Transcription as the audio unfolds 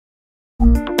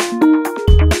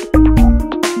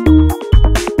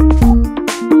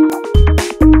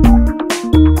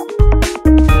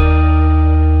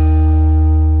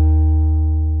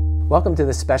Welcome to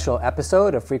this special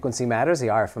episode of Frequency Matters, the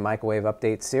RF and Microwave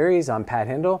Update Series. I'm Pat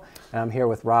Hindle, and I'm here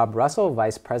with Rob Russell,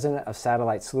 Vice President of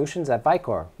Satellite Solutions at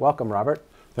Vicor. Welcome, Robert.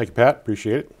 Thank you, Pat.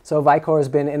 Appreciate it. So Vicor has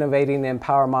been innovating in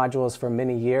power modules for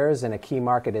many years, and a key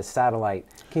market is satellite.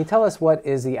 Can you tell us what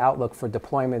is the outlook for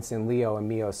deployments in LEO and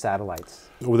MEO satellites?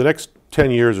 Over the next 10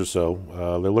 years or so,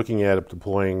 they're looking at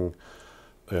deploying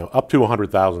up to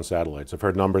 100,000 satellites. I've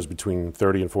heard numbers between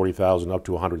 30 and 40,000, up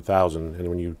to 100,000. And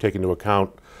when you take into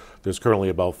account there's currently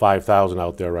about 5,000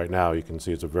 out there right now, you can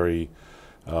see it's a very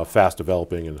fast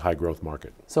developing and high growth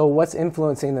market. So what's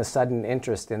influencing the sudden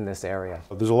interest in this area?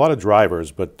 There's a lot of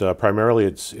drivers, but primarily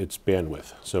it's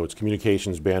bandwidth. So it's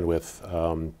communications bandwidth.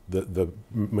 The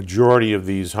majority of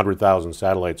these 100,000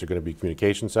 satellites are going to be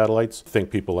communication satellites. Think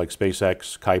people like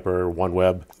SpaceX, Kuiper,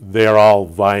 OneWeb. They are all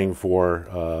vying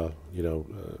for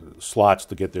slots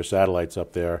to get their satellites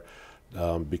up there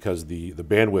because the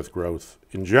bandwidth growth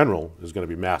in general is going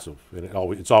to be massive, and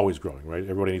it's always growing, right?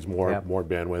 Everybody needs more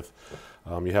bandwidth.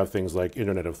 You have things like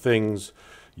Internet of Things,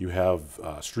 you have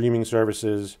streaming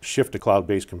services, shift to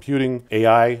cloud-based computing,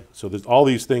 AI. So all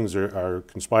these things are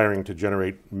conspiring to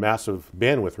generate massive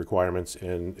bandwidth requirements,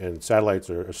 and satellites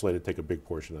are slated to take a big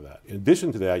portion of that. In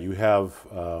addition to that, you have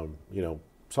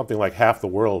something like half the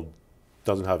world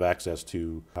doesn't have access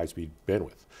to high-speed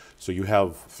bandwidth. So you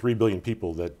have 3 billion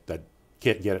people that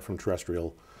can't get it from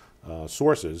terrestrial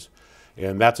sources,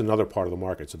 and that's another part of the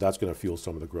market. So that's going to fuel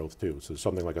some of the growth too. So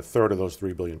something like a third of those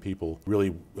 3 billion people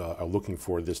really are looking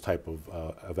for this type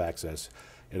of access.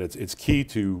 And it's key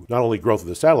to not only growth of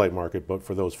the satellite market, but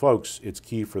for those folks, it's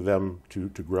key for them to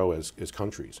grow as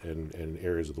countries and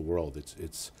areas of the world.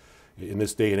 It's in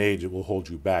this day and age, it will hold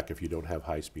you back if you don't have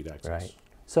high-speed access. Right.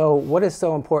 So what is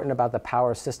so important about the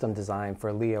power system design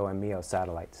for LEO and MEO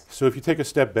satellites? So if you take a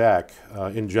step back,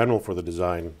 in general for the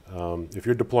design, if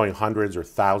you're deploying hundreds or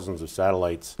thousands of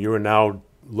satellites, you are now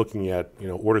looking at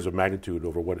orders of magnitude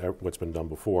over what's been done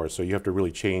before. So you have to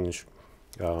really change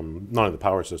not only the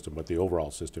power system, but the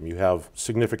overall system. You have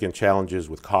significant challenges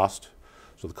with cost.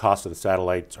 So the cost of the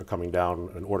satellites are coming down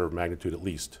an order of magnitude at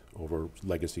least over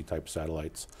legacy type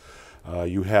satellites.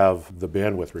 You have the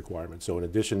bandwidth requirement. So in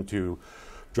addition to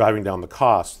driving down the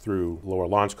cost through lower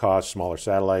launch costs, smaller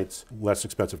satellites, less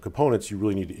expensive components, you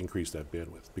really need to increase that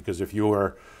bandwidth. Because if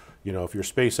you're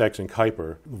SpaceX and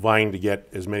Kuiper vying to get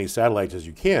as many satellites as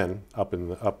you can up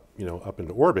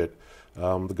into orbit,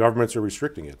 the governments are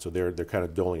restricting it. So they're kind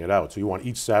of doling it out. So you want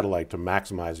each satellite to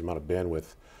maximize the amount of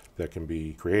bandwidth that can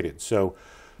be created. So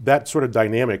that sort of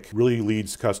dynamic really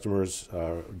leads customers,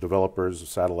 developers of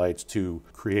satellites to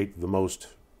create the most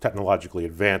technologically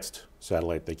advanced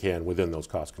satellite they can within those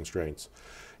cost constraints.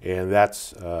 And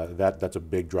that's a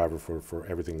big driver for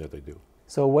everything that they do.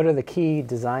 So what are the key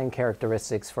design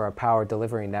characteristics for a power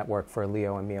delivery network for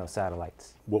LEO and MEO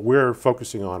satellites? What we're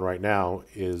focusing on right now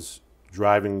is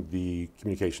driving the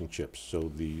communication chips.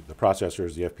 So the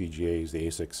processors, the FPGAs, the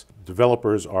ASICs.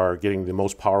 Developers are getting the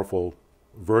most powerful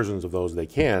versions of those they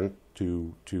can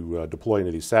to deploy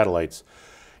into these satellites.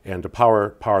 And to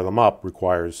power them up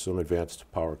requires some advanced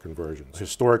power conversions.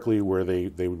 Historically, where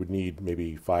they would need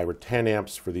maybe 5 or 10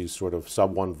 amps for these sort of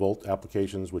sub 1 volt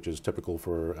applications, which is typical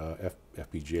for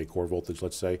FPGA core voltage,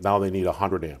 let's say, now they need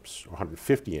 100 amps or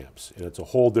 150 amps, and it's a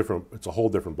whole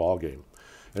different ball game.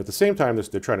 And at the same time,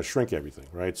 they're trying to shrink everything,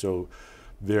 right? So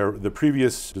the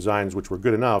previous designs, which were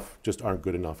good enough, just aren't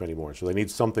good enough anymore. So they need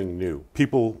something new.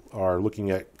 People are looking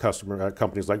at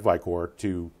companies like Vicor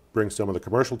to bring some of the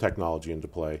commercial technology into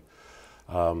play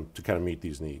to kind of meet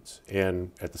these needs.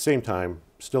 And at the same time,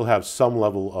 still have some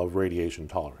level of radiation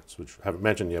tolerance, which I haven't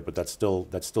mentioned yet, but that's still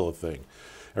a thing.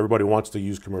 Everybody wants to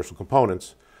use commercial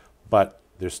components, but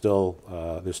there's still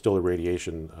a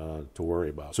radiation to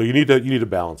worry about. So you need to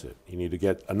balance it. You need to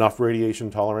get enough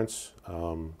radiation tolerance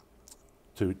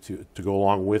to go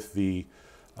along with the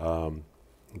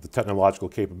technological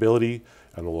capability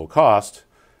and the low cost.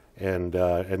 And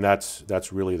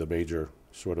that's really the major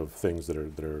sort of things that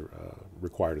are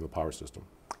required in the power system.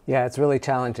 Yeah, it's really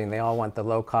challenging. They all want the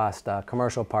low-cost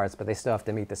commercial parts, but they still have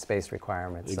to meet the space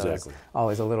requirements. Exactly. So it's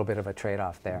always a little bit of a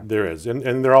trade-off there. There is,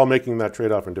 and they're all making that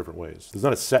trade-off in different ways. There's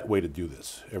not a set way to do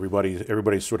this.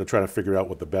 Everybody's sort of trying to figure out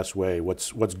what the best way,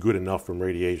 what's good enough from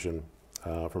radiation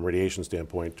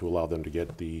standpoint to allow them to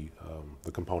get the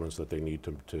components that they need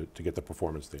to get the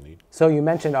performance they need. So you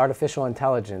mentioned artificial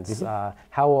intelligence. Mm-hmm.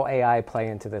 How will AI play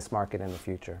into this market in the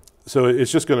future? So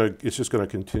it's just going to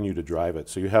continue to drive it.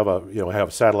 So you have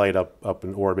a satellite up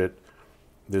in orbit.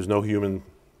 There's no human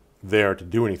there to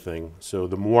do anything. So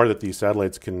the more that these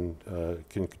satellites can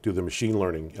do the machine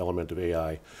learning element of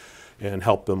AI and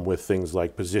help them with things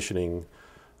like positioning,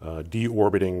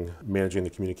 deorbiting, managing the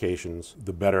communications,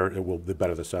 the better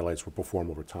the satellites will perform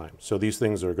over time. So these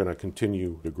things are going to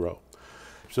continue to grow.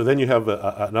 So then you have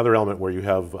another element where you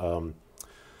have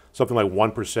something like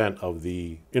 1% of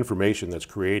the information that's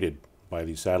created by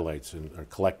these satellites and are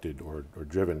collected or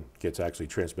driven gets actually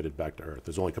transmitted back to Earth.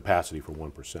 There's only capacity for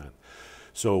 1%.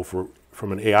 So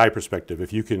from an AI perspective,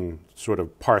 if you can sort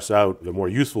of parse out the more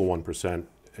useful 1%,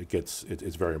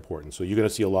 it's very important. So you're going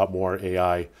to see a lot more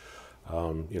AI,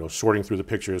 sorting through the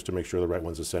pictures to make sure the right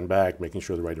ones to send back, making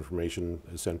sure the right information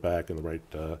is sent back in the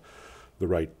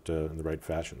right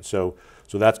fashion. So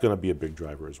that's going to be a big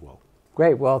driver as well.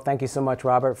 Great. Well, thank you so much,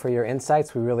 Robert, for your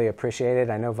insights. We really appreciate it.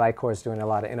 I know Vicor is doing a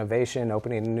lot of innovation,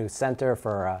 opening a new center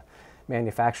for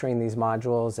manufacturing these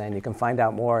modules, and you can find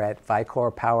out more at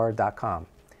vicorpower.com.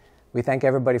 We thank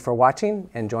everybody for watching,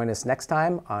 and join us next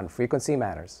time on Frequency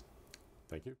Matters.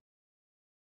 Thank you.